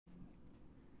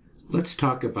Let's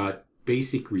talk about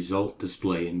basic result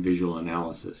display in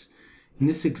VisualAnaysis. In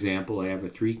this example, I have a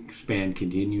 3-span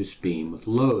continuous beam with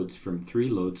loads from 3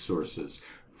 load sources.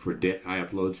 I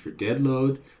have loads for dead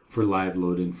load, for live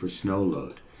load, and for snow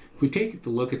load. If we take a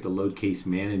look at the load case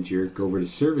manager, go over to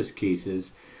service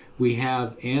cases, we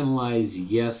have analyze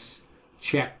yes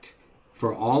checked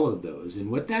for all of those.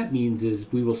 And what that means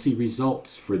is we will see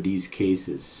results for these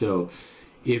cases. So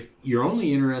if you're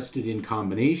only interested in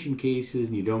combination cases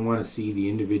and you don't want to see the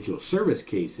individual service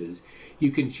cases,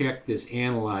 you can check this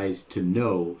Analyze to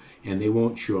No, and they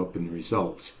won't show up in the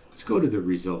results. Let's go to the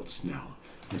results now.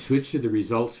 I switch to the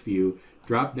results view,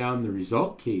 drop down the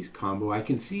result case combo. I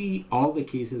can see all the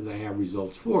cases I have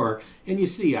results for, and you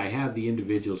see I have the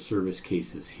individual service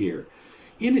cases here.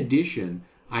 In addition,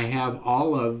 I have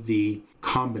all of the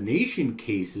combination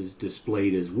cases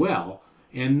displayed as well.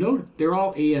 And note, they're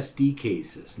all ASD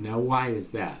cases. Now, why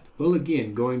is that? Well,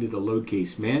 again, going to the load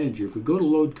case manager, if we go to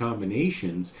load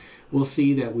combinations, we'll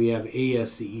see that we have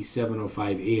ASCE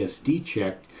 705 ASD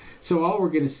checked. So all we're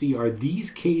going to see are these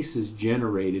cases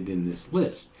generated in this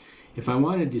list. If I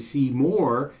wanted to see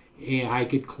more, I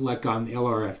could click on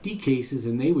LRFD cases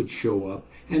and they would show up,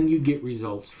 and you'd get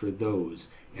results for those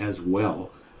as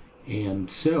well. And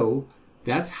so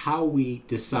that's how we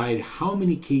decide how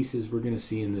many cases we're going to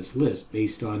see in this list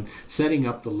based on setting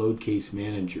up the load case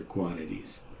manager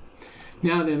quantities.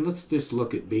 Now then, let's just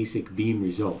look at basic beam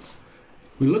results.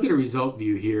 We look at a result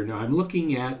view here. Now I'm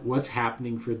looking at what's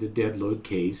happening for the dead load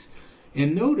case,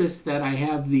 and notice that I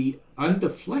have the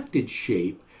undeflected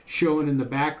shape shown in the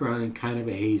background in kind of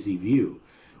a hazy view.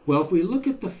 Well, if we look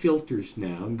at the filters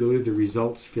now and go to the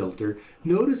results filter,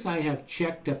 notice I have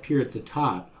checked up here at the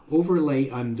top overlay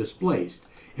undisplaced.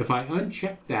 If I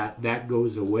uncheck that, that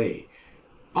goes away.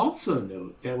 Also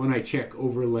note that when I check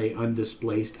overlay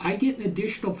undisplaced, I get an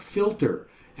additional filter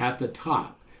at the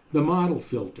top, the model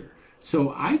filter.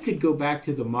 So I could go back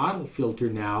to the model filter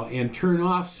now and turn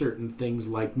off certain things,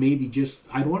 like maybe just,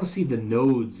 I don't want to see the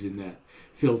nodes in that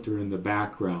filter in the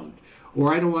background,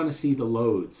 or I don't want to see the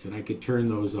loads, and I could turn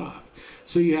those off.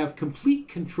 So you have complete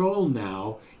control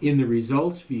now in the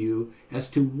results view as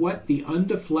to what the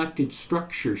undeflected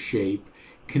structure shape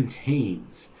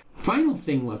contains. Final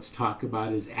thing let's talk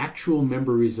about is actual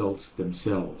member results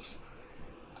themselves.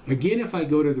 Again, if I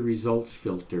go to the results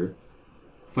filter,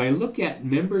 if I look at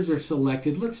members are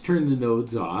selected, let's turn the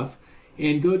nodes off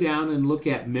and go down and look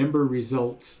at member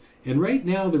results. And right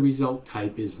now the result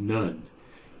type is none.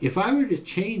 If I were to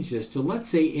change this to, let's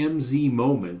say, MZ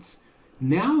moments,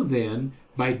 now then,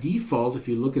 by default, if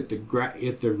you look at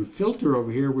the filter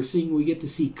over here, we're seeing we get to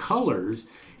see colors,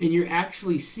 and you're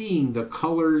actually seeing the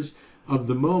colors of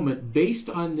the moment based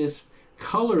on this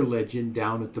color legend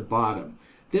down at the bottom.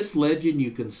 This legend you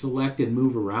can select and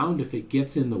move around if it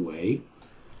gets in the way.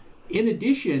 In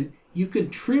addition, you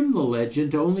can trim the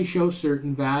legend to only show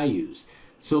certain values.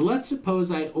 So let's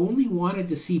suppose I only wanted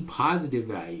to see positive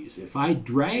values. If I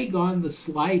drag on the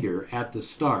slider at the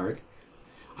start,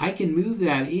 I can move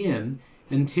that in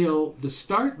until the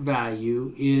start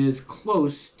value is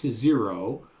close to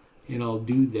 0. And I'll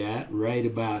do that right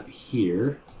about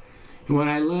here. And when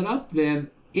I let up,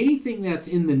 then anything that's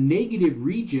in the negative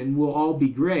region will all be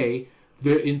gray.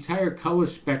 The entire color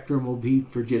spectrum will be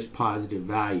for just positive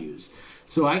values.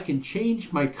 So I can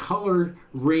change my color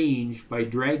range by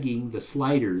dragging the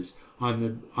sliders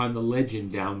on the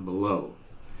legend down below.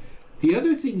 The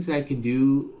other things I can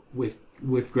do with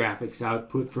graphics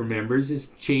output for members is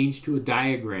change to a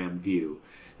diagram view.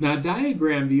 Now,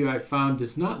 diagram view I found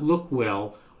does not look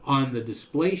well on the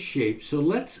display shape, so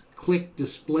let's click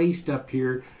displaced up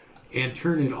here and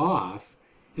turn it off.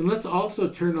 And let's also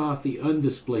turn off the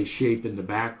undisplay shape in the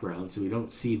background so we don't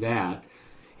see that.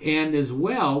 And as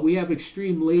well, we have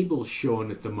extreme labels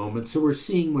shown at the moment, so we're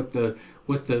seeing what the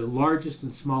largest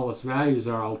and smallest values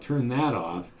are. I'll turn that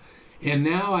off. And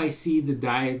now I see the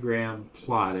diagram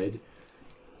plotted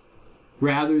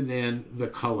rather than the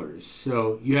colors.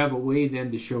 So you have a way then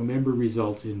to show member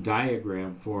results in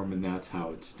diagram form, and that's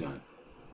how it's done.